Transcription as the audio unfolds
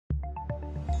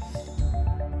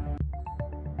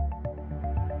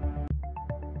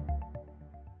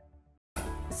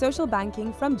social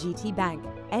banking from GT Bank.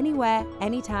 Anywhere,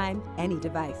 anytime, any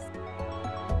device.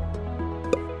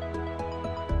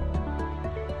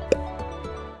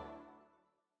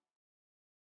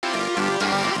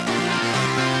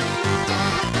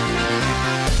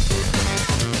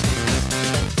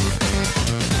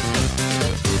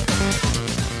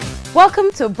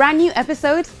 Welcome to a brand new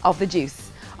episode of The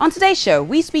Juice. On today's show,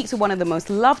 we speak to one of the most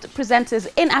loved presenters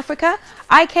in Africa,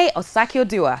 Eke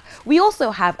Osakio-Dua. We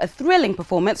also have a thrilling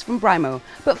performance from Brymo.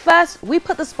 But first, we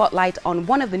put the spotlight on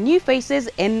one of the new faces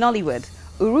in Nollywood,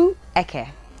 Uru Eke.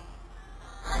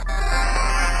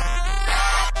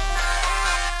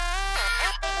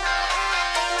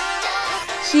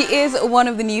 She is one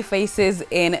of the new faces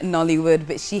in Nollywood,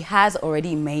 but she has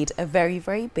already made a very,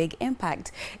 very big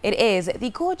impact. It is the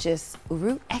gorgeous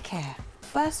Uru Eke.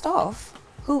 First off,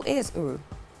 who is Uru?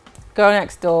 Girl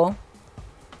next door.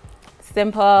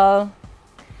 Simple.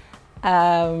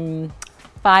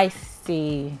 Feisty.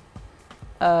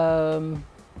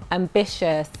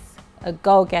 Ambitious. A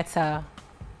goal-getter.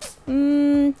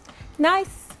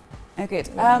 Nice. Oh, good.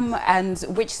 And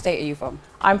which state are you from?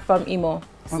 I'm from Imo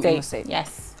State. Imo State.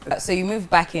 Yes. So you moved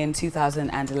back in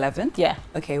 2011? Yeah.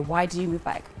 Okay, why did you move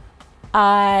back?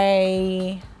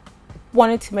 I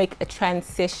wanted to make a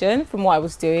transition from what I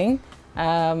was doing,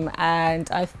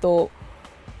 and I thought,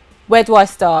 where do I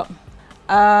start?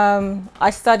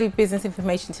 I studied business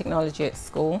information technology at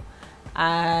school,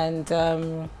 and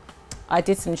I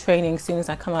did some training as soon as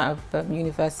I come out of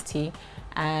university,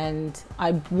 and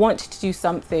I wanted to do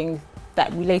something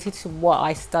that related to what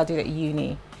I studied at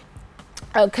uni.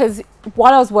 Because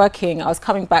while I was working, I was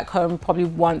coming back home probably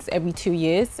once every 2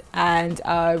 years, and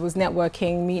I was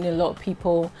networking, meeting a lot of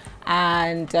people,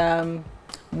 and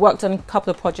worked on a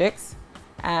couple of projects.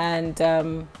 And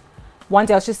one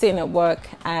day I was just sitting at work,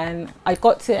 and I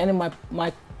got to the end of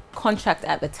my contract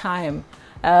at the time.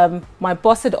 My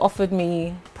boss had offered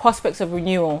me prospects of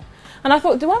renewal, and I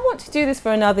thought, do I want to do this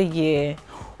for another year?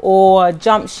 Or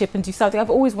jump ship and do something I've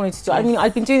always wanted to do. Yes. I mean,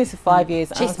 I've been doing this for 5 years.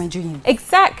 Chase my dreams.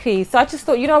 Exactly. So I just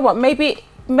thought, you know what, maybe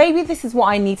this is what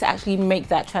I need to actually make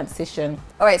that transition.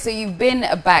 All right, so you've been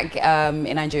back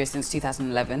in Nigeria since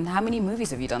 2011. How many movies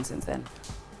have you done since then?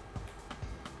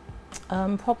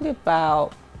 Probably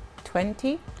about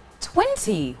 20.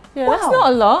 20? Yeah, wow. That's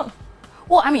not a lot.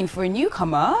 Well, I mean, for a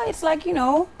newcomer, it's like, you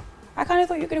know, I kind of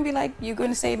thought you were going to be like, you're going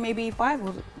to say maybe 5.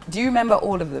 Or, do you remember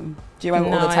all of them? Do you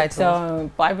remember all the titles? No, I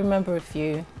don't, but I remember a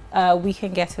few.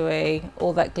 Weekend Getaway,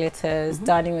 All That Glitters,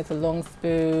 Dining with a Long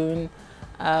Spoon,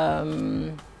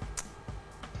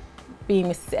 Being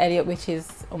Mrs. Elliot, which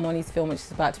is Omoni's film, which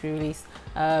is about to be released.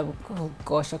 Oh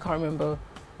gosh, I can't remember.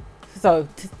 So,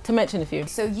 to mention a few.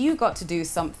 So you got to do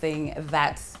something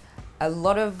that a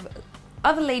lot of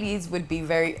other ladies would be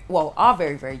are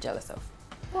very, very jealous of.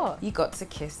 What? You got to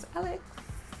kiss Alex.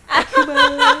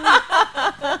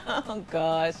 Oh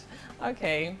gosh.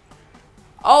 Okay.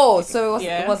 Oh, so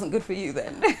it wasn't good for you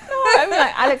then? No, I mean,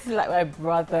 like, Alex is like my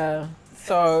brother,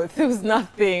 so there was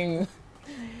nothing.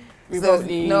 So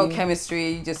no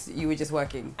chemistry. You were just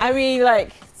working. I mean,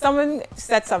 like, someone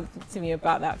said something to me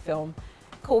about that film,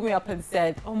 called me up and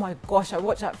said, "Oh my gosh, I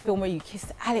watched that film where you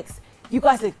kissed Alex. You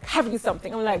guys are having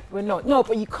something." I'm like, "We're not." "No,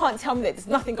 but you can't tell me that there's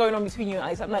nothing going on between you and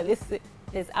Alex." I'm like,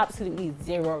 there's absolutely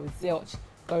zilch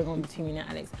going on between me and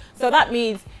Alex. So that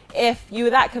means if you were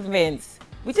that convinced,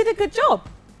 we did a good job.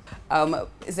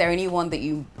 Is there anyone that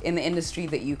you in the industry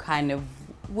that you kind of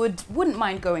wouldn't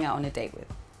mind going out on a date with?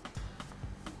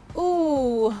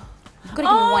 Ooh. You've got to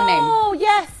give me one name. Oh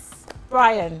yes,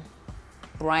 Brian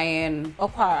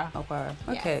Okwara.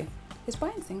 Okay. Yes. Is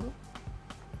Brian single?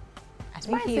 I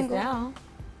think he is now.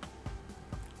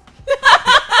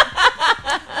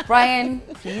 Brian,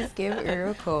 please give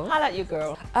Uru a call. How about you,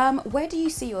 girl? Where do you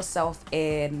see yourself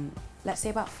in, let's say,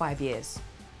 about 5 years?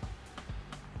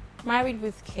 Married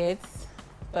with kids,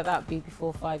 but that'd be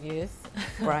before 5 years.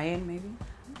 Brian, maybe?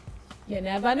 You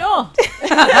never know.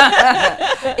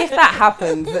 If that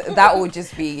happens, that would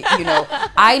just be, you know,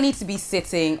 I need to be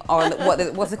sitting on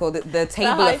what's it called, the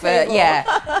table of table.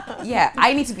 yeah.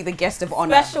 I need to be the guest of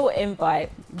honor. Special invite.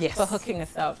 Yes. For hooking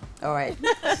us up. All right.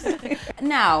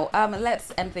 Now,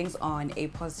 let's end things on a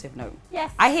positive note.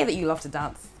 Yes. I hear that you love to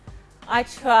dance. I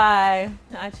try.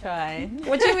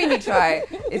 What do you mean you try?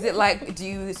 Is it like, do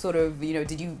you sort of, you know,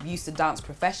 did you used to dance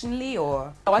professionally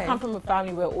or? Oh, I come from a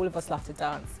family where all of us love to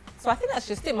dance. So I think that's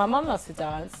just it. My mum loves to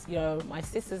dance, you know, my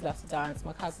sisters love to dance,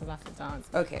 my cousins love to dance.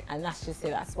 Okay. And that's just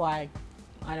it. That's why,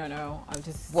 I don't know, I've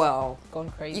just gone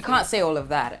crazy. You can't say all of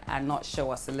that and not show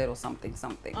us a little something.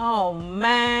 Oh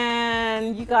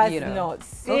man, you guys are not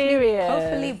serious.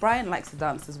 Hopefully Brian likes to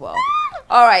dance as well.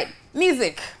 All right,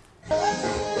 music.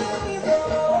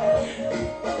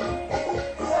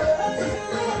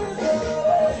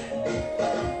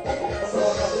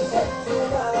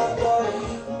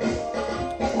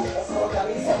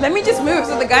 Let me just move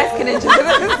so the guys can enjoy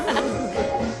this.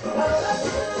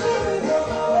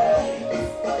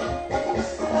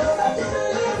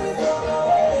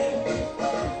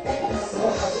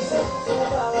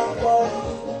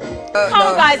 Come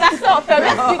on, guys, that's not fair.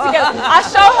 Let's do it together. I'll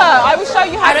show her. I will show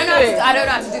you how to do it. I don't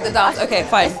know how to do the dance. Okay,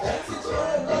 fine.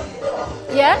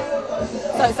 Yeah?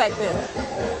 So it's like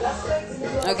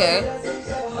this. Okay.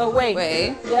 Oh, wait.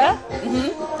 Wait. Yeah?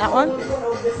 That one.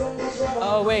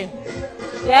 Oh, wait.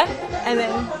 Yeah? And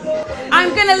then...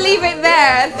 I'm going to leave it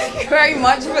there. Thank you very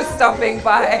much for stopping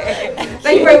by.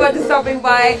 Thank you very much for stopping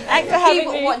by. Thanks for having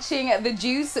me. Keep watching The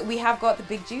Juice. We have got the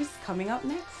big juice coming up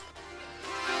next.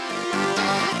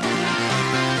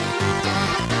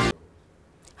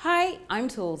 Hi, I'm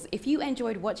Tools. If you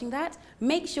enjoyed watching that,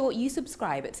 make sure you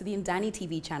subscribe to the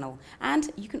NdaniTV channel,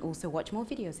 and you can also watch more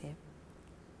videos here.